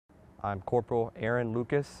I'm Corporal Aaron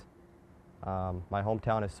Lucas. My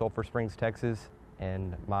hometown is Sulphur Springs, Texas,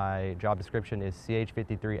 and my job description is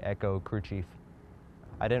CH-53 Echo Crew Chief.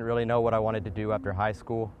 I didn't really know what I wanted to do after high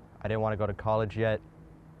school. I didn't want to go to college yet,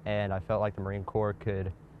 and I felt like the Marine Corps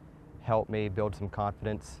could help me build some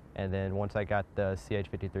confidence. And then once I got the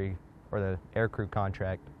CH-53 or the aircrew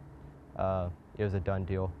contract, it was a done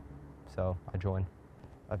deal, so I joined.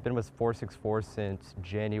 I've been with 464 since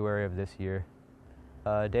January of this year.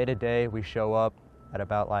 Day to day, we show up at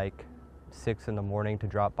about like 6 in the morning to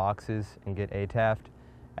drop boxes and get ATAF'd.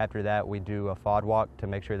 After that, we do a FOD walk to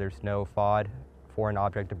make sure there's no FOD, foreign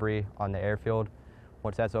object debris, on the airfield.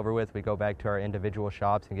 Once that's over with, we go back to our individual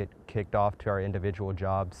shops and get kicked off to our individual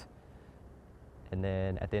jobs. And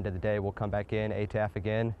then at the end of the day, we'll come back in, ATAF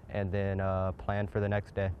again, and then plan for the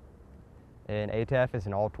next day. And ATAF is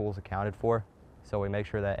an all tools accounted for, so we make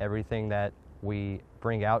sure that everything that we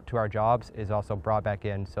bring out to our jobs is also brought back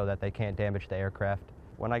in so that they can't damage the aircraft.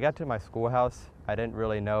 When I got to my schoolhouse, I didn't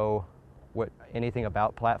really know anything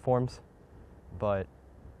about platforms, but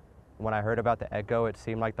when I heard about the Echo, it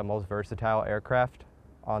seemed like the most versatile aircraft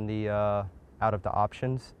on the out of the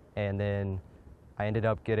options, and then I ended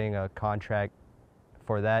up getting a contract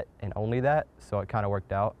for that and only that, so it kind of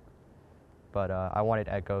worked out. But I wanted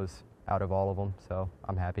Echoes out of all of them, so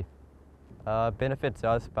I'm happy. Benefits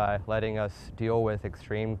us by letting us deal with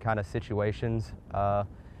extreme kind of situations.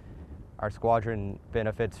 Our squadron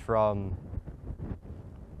benefits from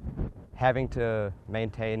having to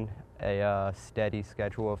maintain a steady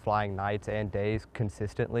schedule of flying nights and days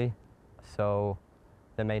consistently, so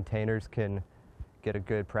the maintainers can get a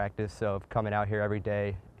good practice of coming out here every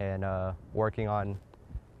day and working on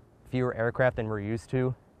fewer aircraft than we're used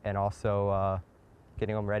to, and also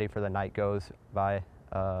getting them ready for the night goes by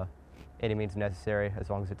any means necessary,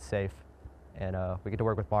 as long as it's safe. And we get to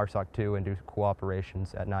work with MARSOC too and do cool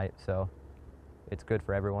operations at night, so it's good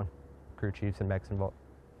for everyone, crew chiefs and mechs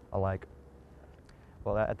alike.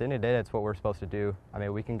 Well, at the end of the day, that's what we're supposed to do. I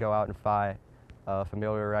mean, we can go out and fly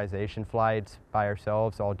familiarization flights by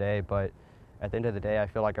ourselves all day, but at the end of the day, I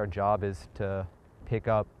feel like our job is to pick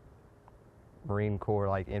up Marine Corps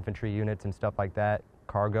like infantry units and stuff like that,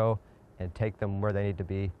 cargo, and take them where they need to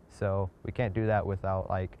be. So we can't do that without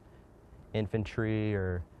like infantry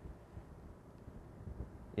or,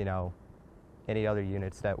 you know, any other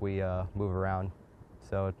units that we move around.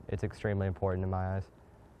 So it's extremely important in my eyes.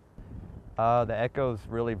 The Echo's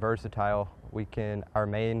really versatile. Our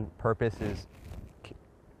main purpose is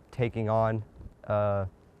taking on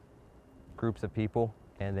groups of people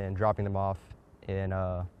and then dropping them off in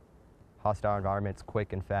hostile environments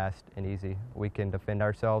quick and fast and easy. We can defend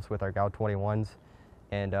ourselves with our GAU-21s,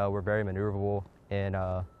 and we're very maneuverable in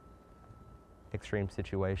extreme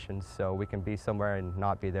situations, so we can be somewhere and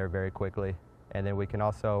not be there very quickly. And then we can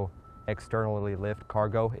also externally lift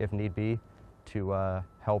cargo if need be to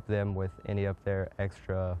help them with any of their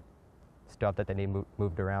extra stuff that they need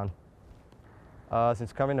moved around.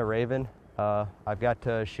 Since coming to Raven, I've got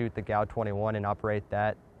to shoot the GAU-21 and operate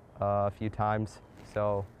that a few times,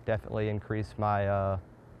 so definitely increased my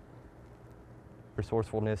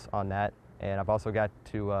resourcefulness on that. And I've also got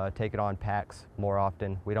to take it on packs more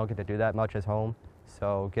often. We don't get to do that much at home,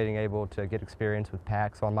 so getting able to get experience with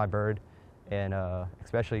packs on my bird, and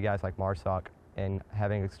especially guys like MARSOC, and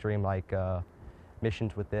having extreme like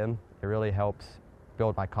missions with them, it really helps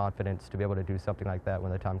build my confidence to be able to do something like that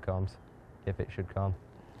when the time comes, if it should come.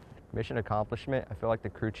 Mission accomplishment, I feel like the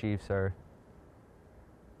crew chiefs are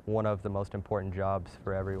one of the most important jobs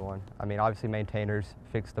for everyone. I mean, obviously maintainers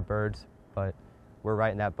fix the birds, but we're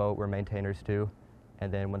right in that boat, we're maintainers too.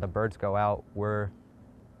 And then when the birds go out, we're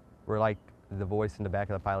like the voice in the back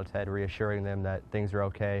of the pilot's head, reassuring them that things are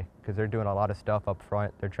okay, because they're doing a lot of stuff up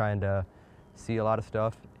front. They're trying to see a lot of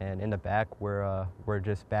stuff, and in the back, we're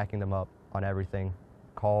just backing them up on everything.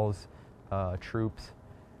 Calls, troops.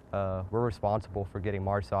 We're responsible for getting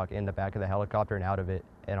MARSOC in the back of the helicopter and out of it,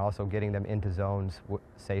 and also getting them into zones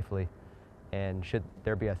safely. And should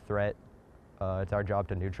there be a threat, it's our job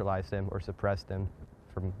to neutralize them or suppress them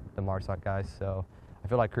from the MARSOC guys. So I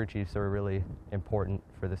feel like crew chiefs are really important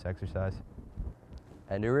for this exercise.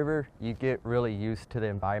 At New River, you get really used to the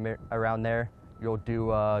environment around there. You'll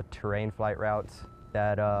do terrain flight routes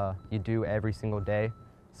that you do every single day,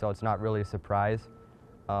 so it's not really a surprise.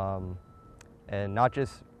 And not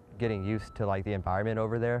just getting used to like the environment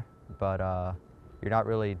over there, but you're not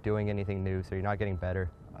really doing anything new, so you're not getting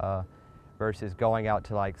better. Versus going out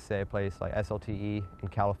to like, say, a place like SLTE in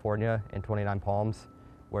California in 29 Palms,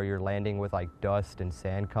 where you're landing with like dust and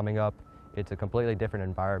sand coming up. It's a completely different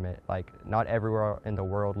environment. Like, not everywhere in the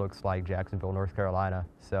world looks like Jacksonville, North Carolina.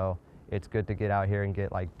 So it's good to get out here and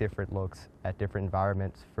get like different looks at different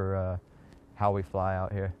environments for how we fly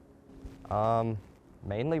out here.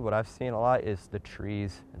 Mainly what I've seen a lot is the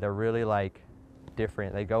trees. They're really like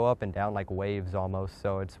different. They go up and down like waves almost,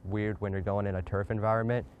 so it's weird when you're going in a turf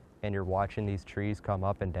environment and you're watching these trees come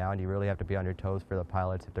up and down. You really have to be on your toes for the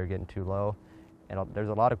pilots if they're getting too low. And there's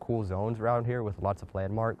a lot of cool zones around here with lots of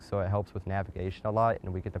landmarks, so it helps with navigation a lot,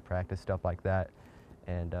 and we get to practice stuff like that.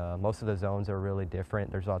 And most of the zones are really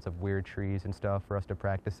different. There's lots of weird trees and stuff for us to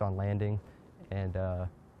practice on landing, and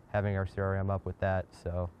having our CRM up with that,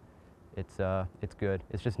 so it's good.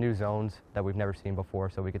 It's just new zones that we've never seen before,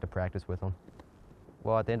 so we get to practice with them.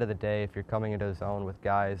 Well, at the end of the day, if you're coming into a zone with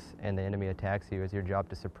guys and the enemy attacks you, it's your job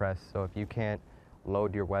to suppress. So if you can't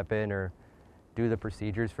load your weapon or do the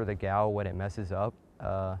procedures for the GAL when it messes up,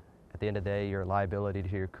 at the end of the day, you're a liability to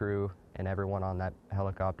your crew and everyone on that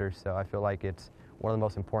helicopter. So I feel like it's one of the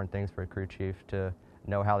most important things for a crew chief to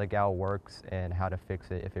know how the GAL works and how to fix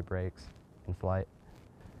it if it breaks in flight.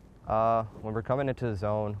 When we're coming into the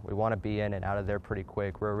zone, we want to be in and out of there pretty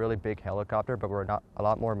quick. We're a really big helicopter, but we're not a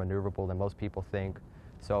lot more maneuverable than most people think.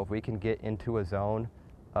 So if we can get into a zone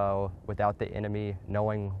without the enemy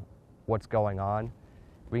knowing what's going on,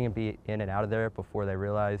 we can be in and out of there before they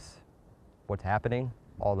realize what's happening,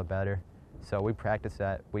 all the better. So we practice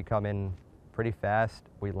that. We come in pretty fast,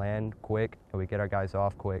 we land quick, and we get our guys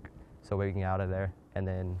off quick so we can get out of there. And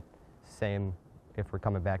then same if we're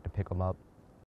coming back to pick them up.